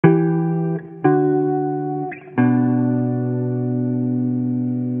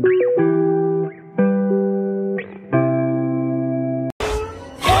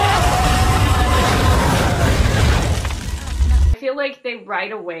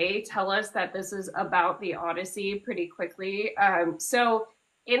right away tell us that this is about the Odyssey pretty quickly. So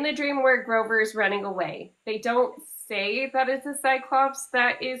in the dream where Grover's running away, they don't say that it's a Cyclops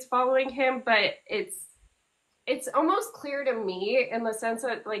that is following him, but it's almost clear to me in the sense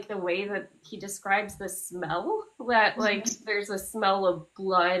that like the way that he describes the smell, that like there's a smell of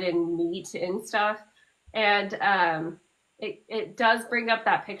blood and meat and stuff. And it does bring up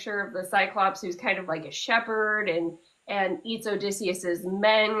that picture of the Cyclops who's kind of like a shepherd and eats Odysseus's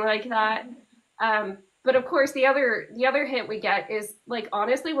men like that. But of course the other hint we get is like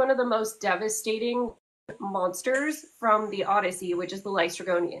honestly one of the most devastating monsters from the Odyssey, which is the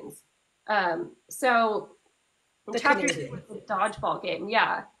Lystragonians. So The chapter 2 Canadian. is the dodgeball game,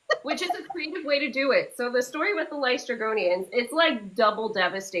 yeah. Which is a creative way to do it. So the story with the Lystragonians, it's like double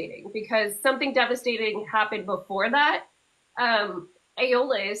devastating because something devastating happened before that.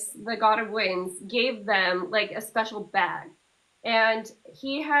 Aeolus, the god of winds, gave them like a special bag. And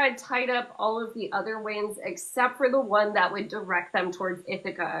he had tied up all of the other winds except for the one that would direct them towards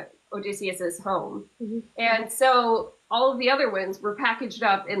Ithaca, Odysseus's home. Mm-hmm. And so all of the other winds were packaged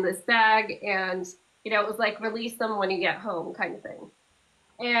up in this bag and it was like release them when you get home kind of thing.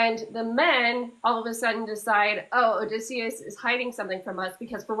 And the men all of a sudden decide, oh, Odysseus is hiding something from us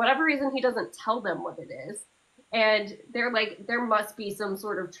because for whatever reason he doesn't tell them what it is. And they're like, there must be some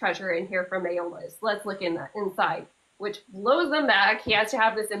sort of treasure in here from Aeolus. Let's look inside, which blows them back. He has to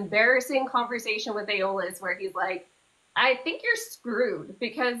have this embarrassing conversation with Aeolus where he's like, I think you're screwed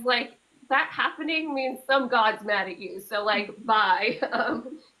because like that happening means some god's mad at you. So like, bye.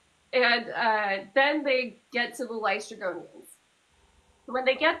 And then they get to the Lystragonians. When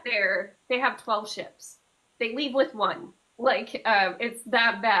they get there, they have 12 ships. They leave with one. Like, it's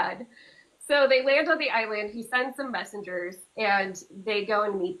that bad. So they land on the island. He sends some messengers, and they go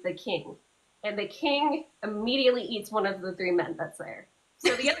and meet the king. And the king immediately eats one of the three men that's there.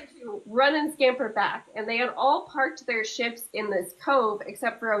 So the other two run and scamper back, and they had all parked their ships in this cove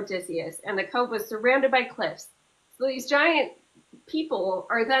except for Odysseus. And the cove was surrounded by cliffs. So these giant people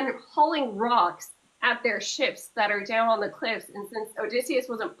are then hauling rocks at their ships that are down on the cliffs. And since Odysseus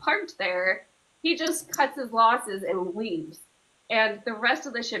wasn't parked there, he just cuts his losses and leaves. And the rest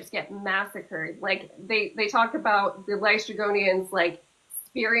of the ships get massacred. Like they talk about the Lystragonians like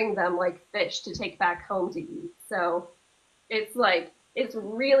spearing them like fish to take back home to eat. So it's like it's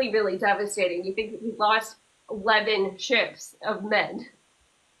really, really devastating. You think he lost 11 ships of men.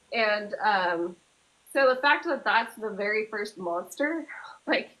 And so the fact that that's the very first monster,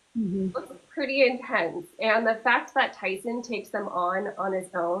 like, looks pretty intense. And the fact that Tyson takes them on his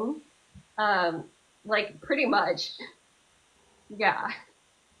own, like, pretty much, yeah.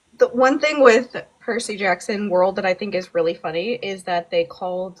 The one thing with Percy Jackson World that I think is really funny is that they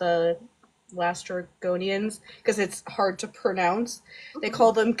call the Lastragonians, because it's hard to pronounce, they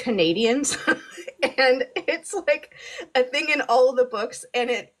call them Canadians. And it's like a thing in all of the books.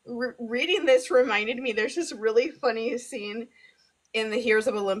 And reading this reminded me, there's this really funny scene in the Heroes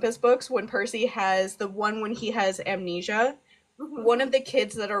of Olympus books when Percy has the one when he has amnesia. One of the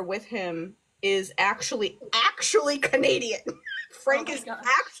kids that are with him is actually Canadian. Frank is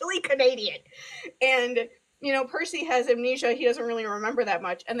actually Canadian. And Percy has amnesia. He doesn't really remember that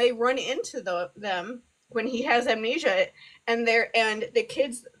much. And they run into them when he has amnesia. And the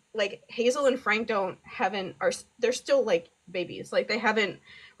kids, like Hazel and Frank they're still like babies. Like they haven't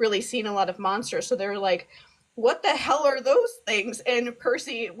really seen a lot of monsters. So they're like, what the hell are those things? And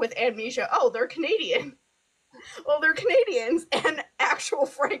Percy with amnesia, oh, they're Canadian. Well, they're Canadians. And actual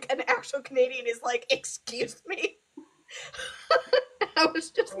Frank, an actual Canadian, is like, excuse me. I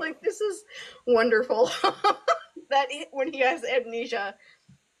was just like, this is wonderful. That when he has amnesia,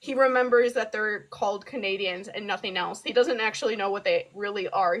 he remembers that they're called Canadians and nothing else. He doesn't actually know what they really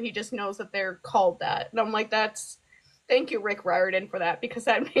are. He just knows that they're called that. And I'm like, thank you, Rick Riordan, for that, because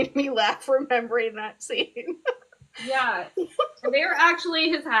that made me laugh remembering that scene. Yeah. And they're actually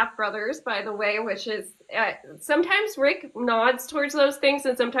his half-brothers, by the way, which is, sometimes Rick nods towards those things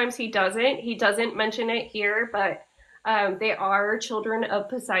and sometimes he doesn't. He doesn't mention it here, but they are children of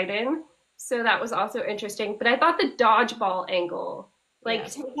Poseidon. So that was also interesting. But I thought the dodgeball angle,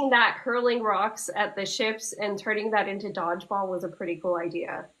 like taking that, hurling rocks at the ships and turning that into dodgeball was a pretty cool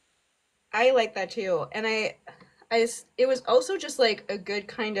idea. I like that too. And it was also just like a good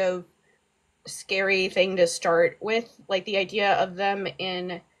kind of scary thing to start with, like the idea of them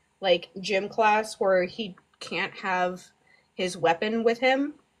in like gym class where he can't have his weapon with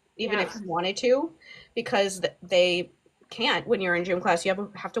him even if he wanted to, because they can't. When you're in gym class, you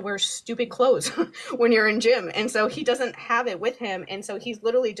have to wear stupid clothes when you're in gym, and so he doesn't have it with him, and so he's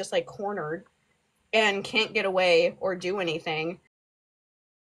literally just like cornered and can't get away or do anything.